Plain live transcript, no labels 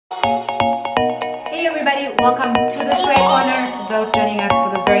Hey everybody, welcome to the Swagg Corner. To those joining us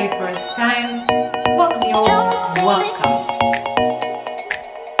for the very first time, welcome you all, welcome.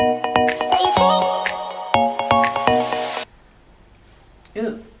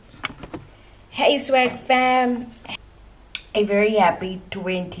 Hey Swagg fam, a very happy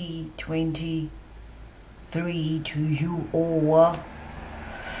 2023 to you all.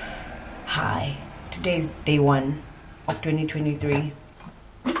 Hi, today is day 1 of 2023,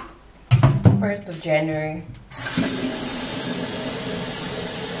 1st of January.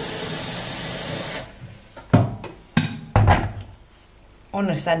 On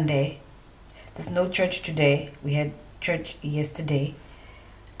a Sunday. There's no church today. We had church yesterday.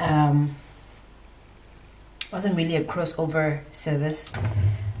 Wasn't really a crossover service,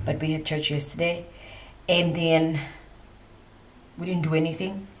 but we had church yesterday, and then we didn't do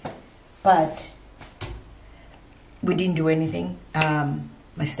anything.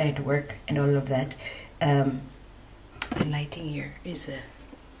 My sister had to work and all of that. The lighting here is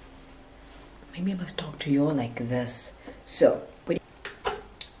maybe I must talk to you all like this. So we're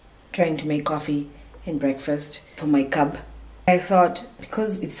trying to make coffee and breakfast for my cub. I thought,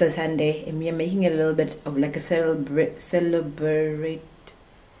 because it's a Sunday and we are making a little bit of like a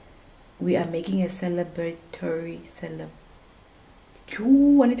we are making a celebratory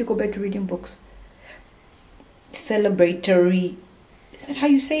I need to go back to reading books. Celebratory, is that how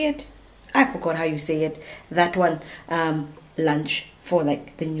you say it? I forgot how you say it. That one, lunch for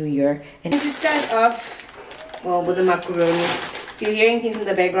like the new year. And to start off, well, with the macaroni. If you're hearing things in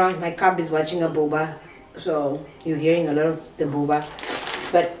the background, my cub is watching a boba. So you're hearing a lot of the boba.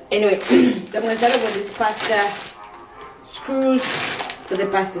 But anyway, I'm going to start off with this pasta screws for the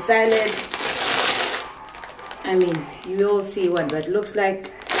pasta salad. I mean, you all see what that looks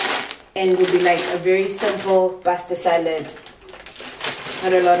like. And it will be like a very simple pasta salad.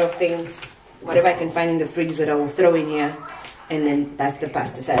 Not a lot of things. Whatever I can find in the fridge is what I will throw in here. And then that's the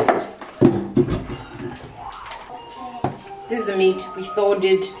pasta salad. This is the meat. We thawed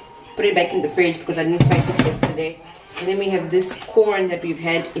it. Put it back in the fridge because I didn't spice it yesterday. And then we have this corn that we've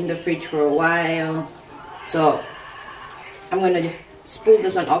had in the fridge for a while. So I'm going to just spool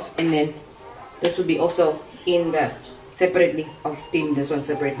this one off, and then this will be also in the separately. I'll steam this one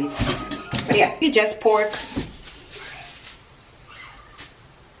separately. But yeah, it's just pork.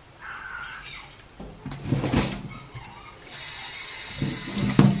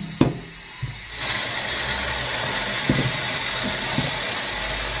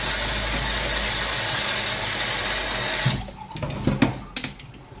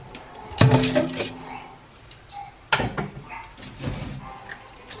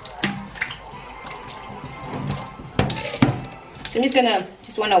 So I'm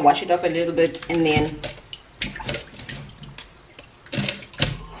just want to wash it off a little bit, and then,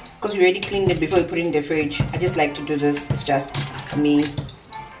 because we already cleaned it before we put it in the fridge, I just like to do this. It's just me.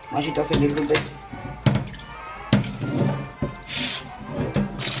 Wash it off a little bit.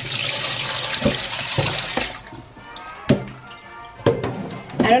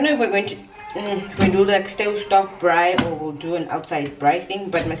 I don't know if we're going to do like stove-top braai, or we'll do an outside braai thing,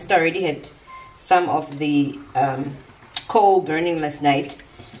 but my sister already had some of the coal burning last night,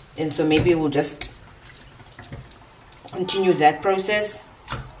 and so maybe we'll just continue that process.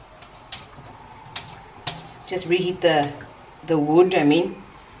 Just reheat the wood, and then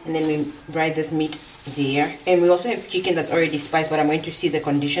we braai this meat there. And we also have chicken that's already spiced, but I'm going to see the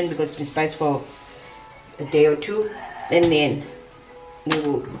condition because it's been spiced for a day or two, and then we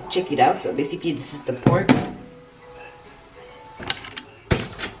will check it out. So basically this is the pork.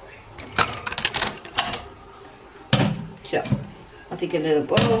 So I'll take a little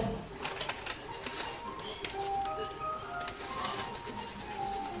bowl.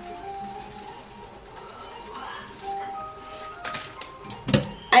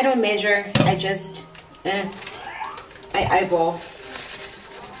 I don't measure, I just I eyeball.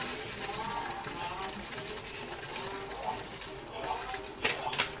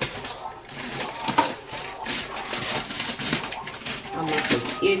 I'll make it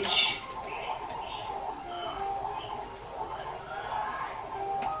each.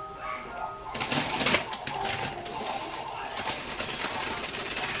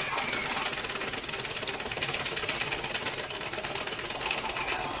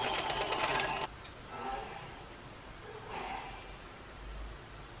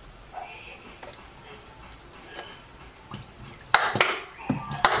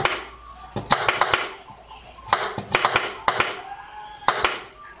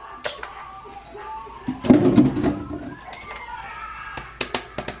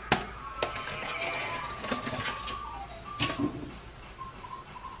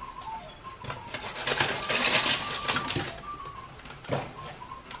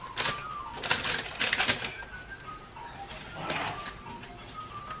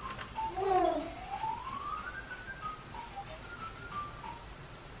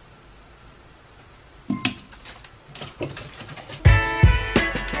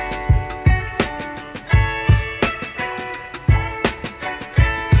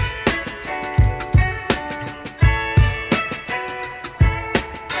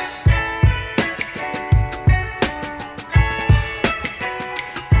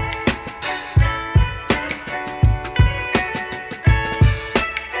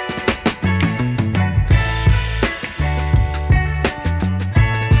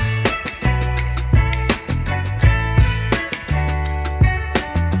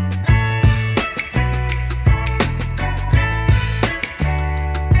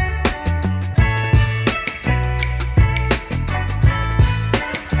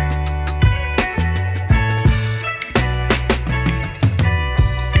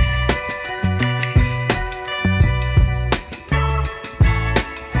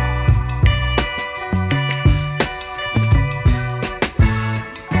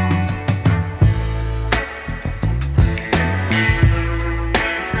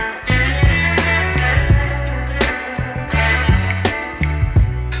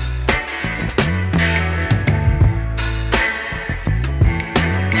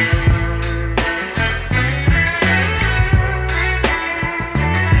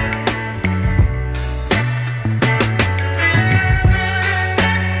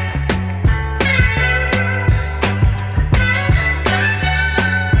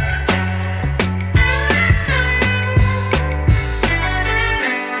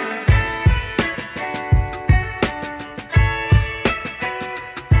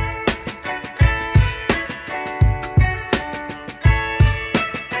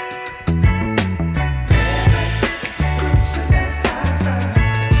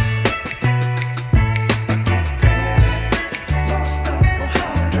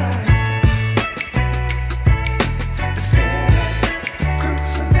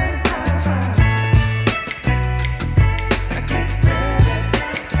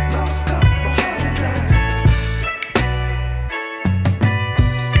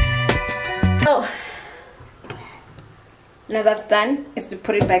 after that's done is to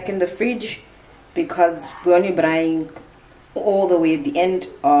put it back in the fridge, because we're only braaiing all the way at the end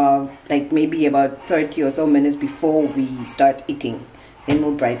of like maybe about 30 or so minutes before we start eating. Then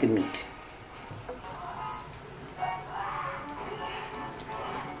we'll braai the meat.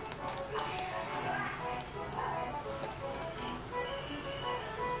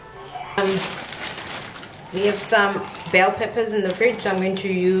 We have some bell peppers in the fridge, so I'm going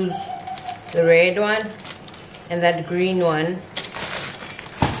to use the red one and that green one,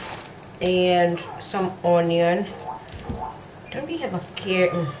 and some onion. Don't we have a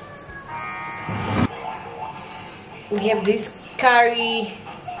carrot? We have this curry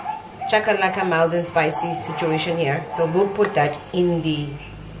chakalaka mild and spicy situation here, so we'll put that in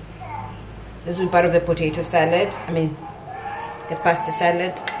this will be part of the potato salad, the pasta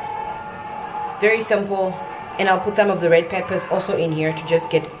salad. Very simple. And I'll put some of the red peppers also in here to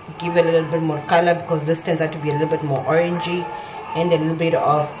just give a little bit more color, because this tends out to be a little bit more orangey, and a little bit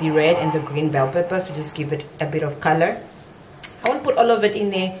of the red and the green bell peppers to just give it a bit of color. I won't put all of it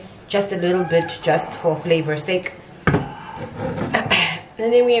in there, just a little bit, just for flavor's sake.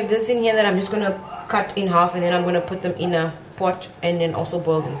 And then we have this in here that I'm just going to cut in half, and then I'm going to put them in a pot and then also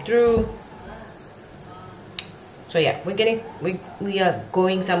boil them through. So yeah, we are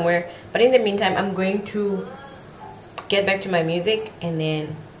going somewhere, but in the meantime I'm going to get back to my music, and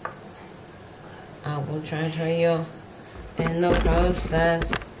then I will try to show you in the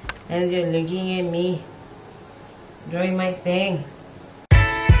process as you're looking at me doing my thing.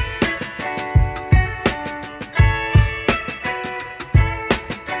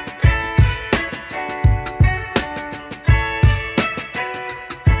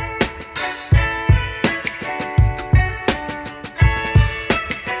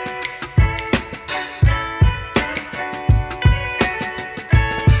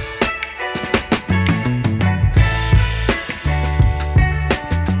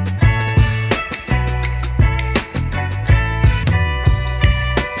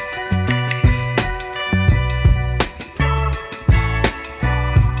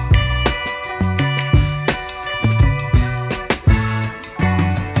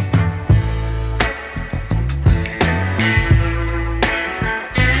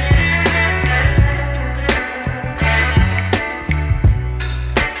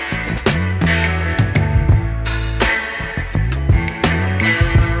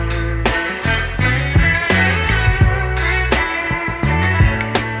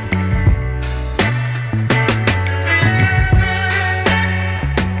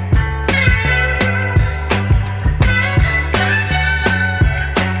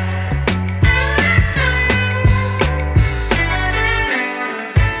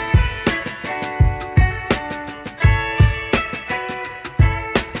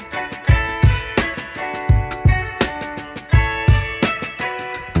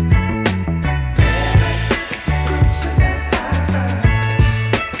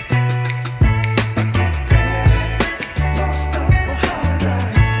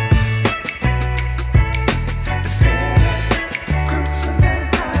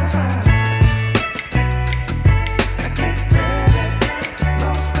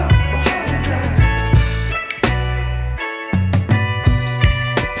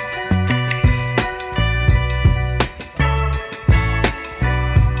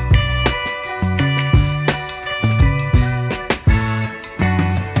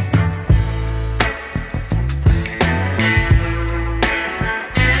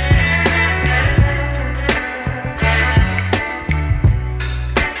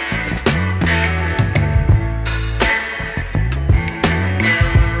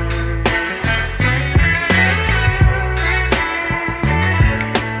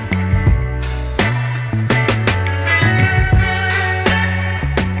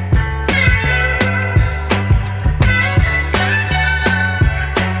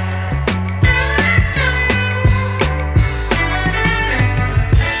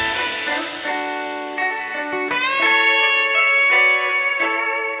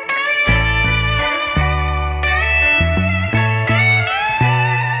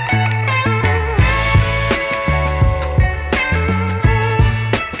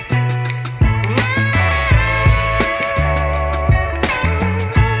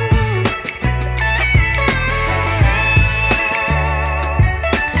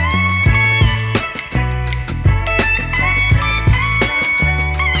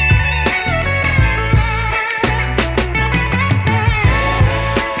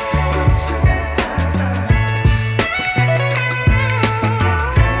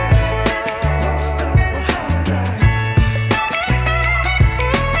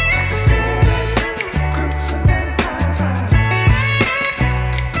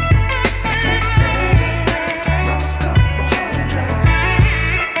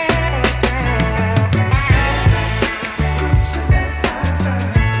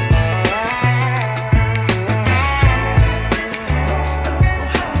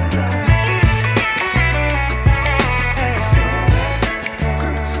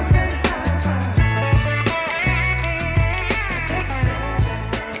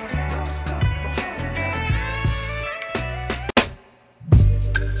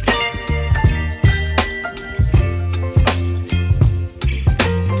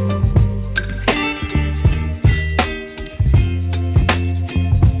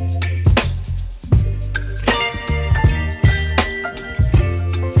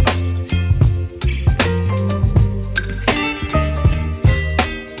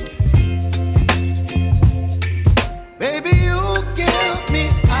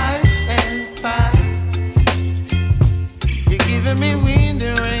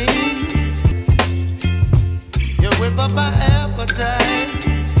 wind and rain. You whip up my appetite.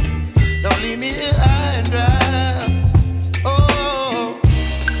 Don't leave me here high and dry. Oh,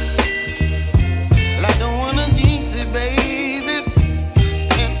 well, I don't wanna jinx it, baby,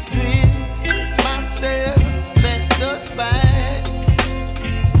 and twist myself at the spine.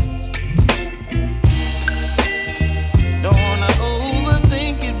 Don't wanna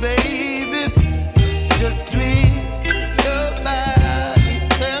overthink it, baby. It's just twist your body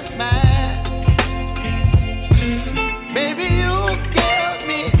and mine. Baby, you give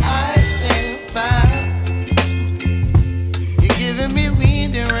me ice and fire. You're giving me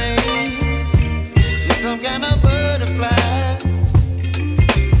wind and rain. You're some kind of butterfly.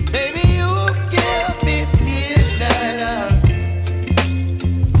 Baby, you give me midnight.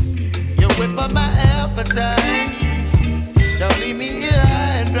 You whip up my appetite. Don't leave me here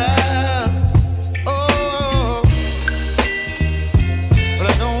high and dry. Oh, but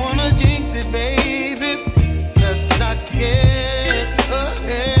I don't wanna jinx it, baby. Let's not get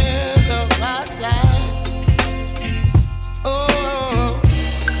ahead of my time. Oh,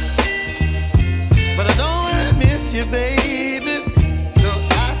 but I don't wanna miss you, baby. So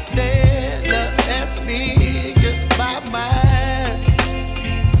I stand up and speak my mind.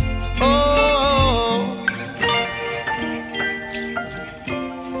 Oh.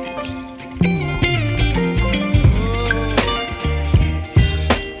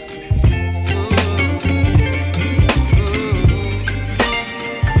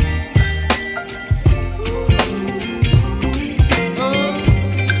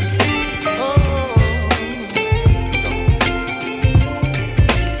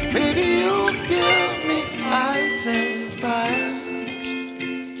 Baby, you give me ice and fire.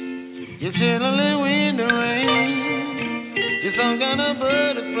 You're chilling wind and rain. You're some kind of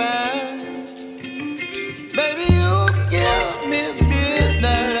butterfly. Baby, you give me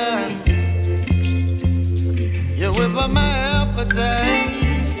midnight. You whip up my appetite.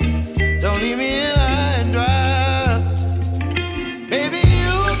 Don't leave me here high and dry. Baby,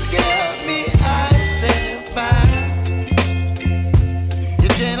 you give me ice and fire.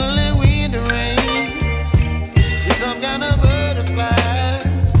 You're channeling wind and rain. You're some kind of butterfly.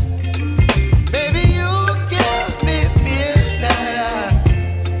 Baby, you give me midnight.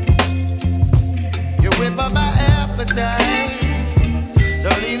 You whip up my appetite.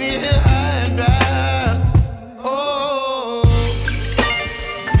 Don't leave me here high and dry. Oh,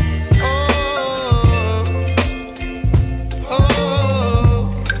 oh, oh,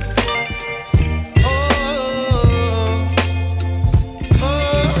 oh,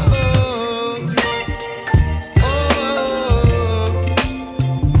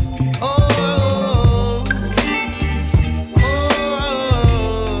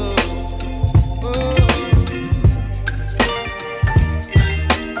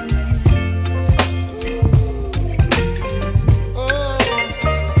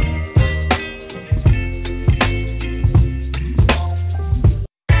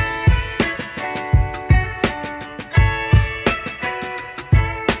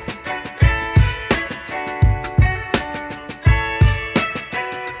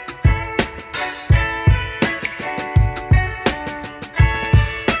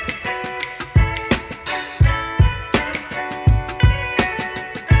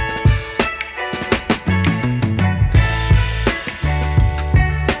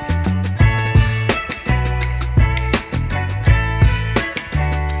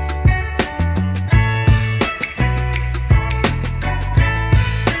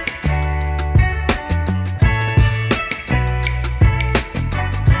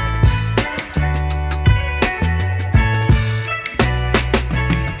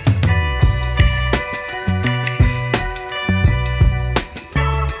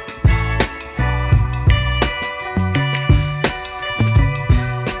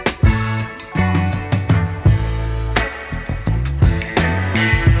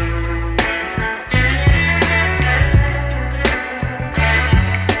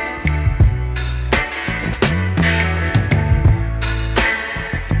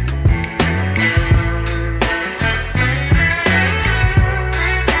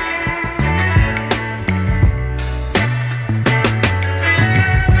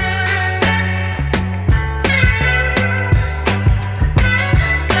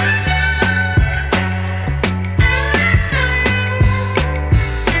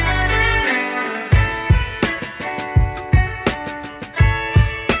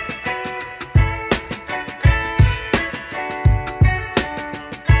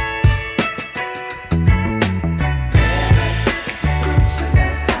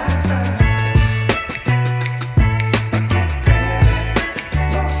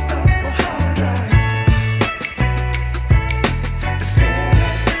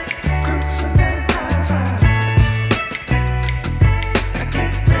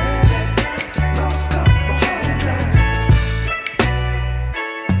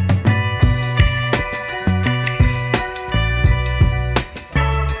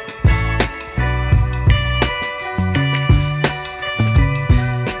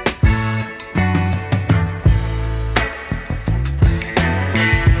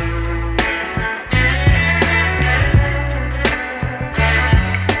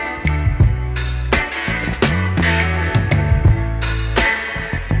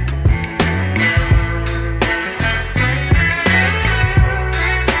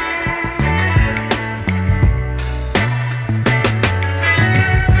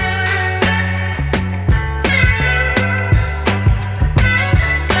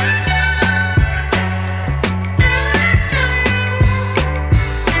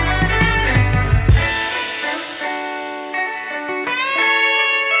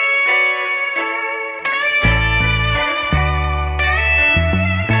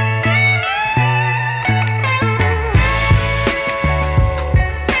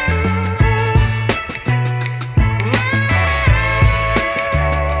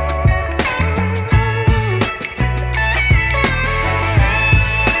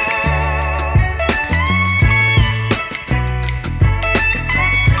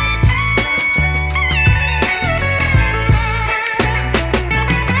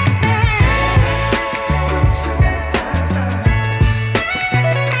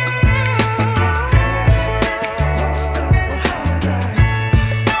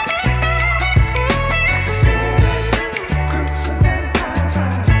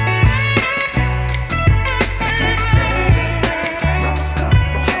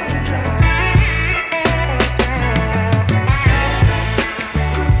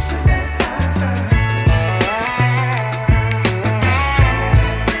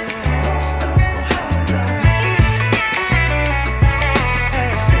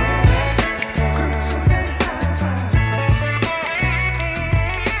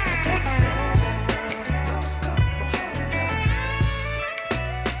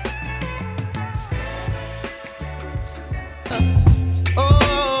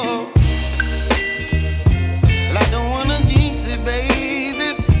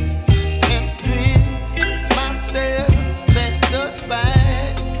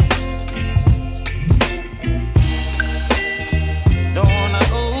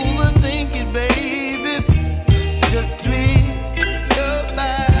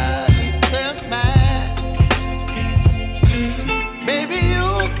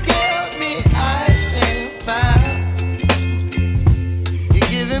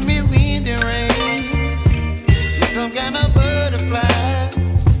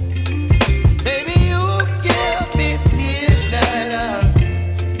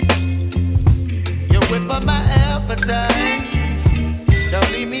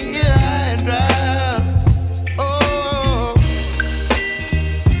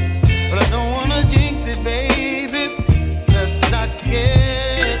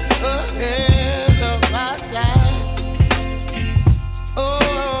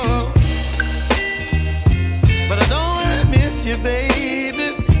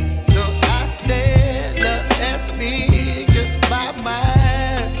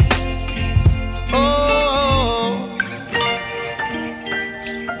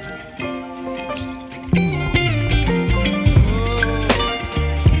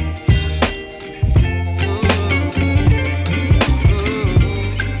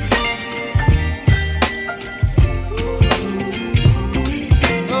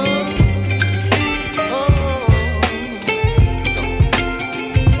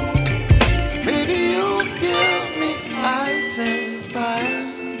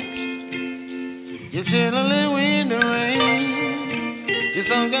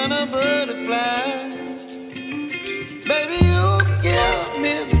 some kind of butterfly. Baby, you give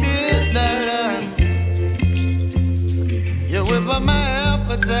me midnight. You whip up my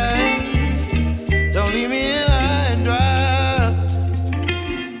appetite. Don't leave me here high and dry.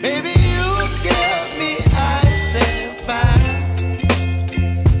 Baby, you give me ice and fire.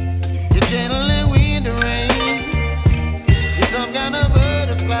 You're channeling wind and rain. You're some kind of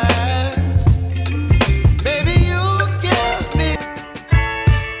butterfly. Baby, you give me.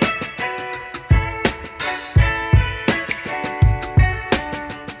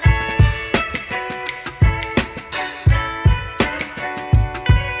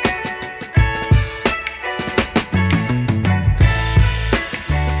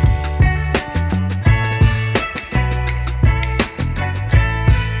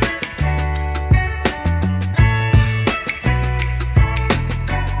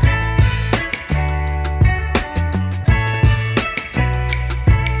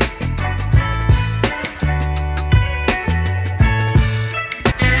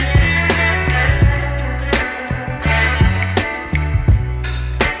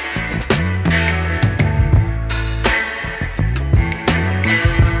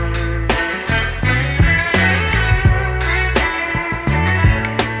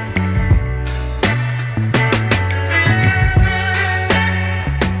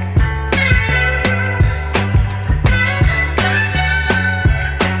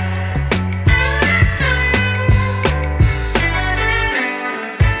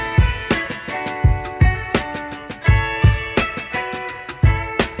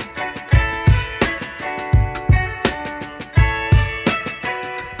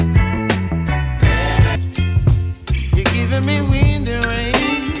 Me wind and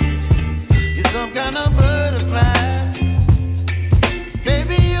rain. You're some kind of butterfly.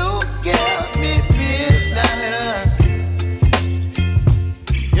 Baby, you give me midnight.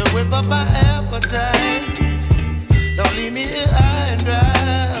 You whip up my appetite. Don't leave me here high and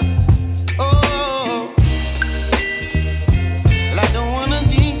dry. Oh, well, I don't wanna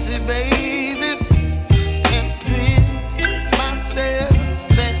jinx it, baby, and twist myself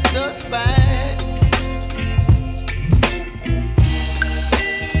at the spine.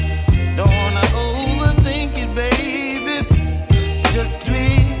 Don't wanna overthink it, baby. It's just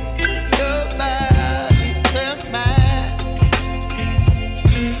dream.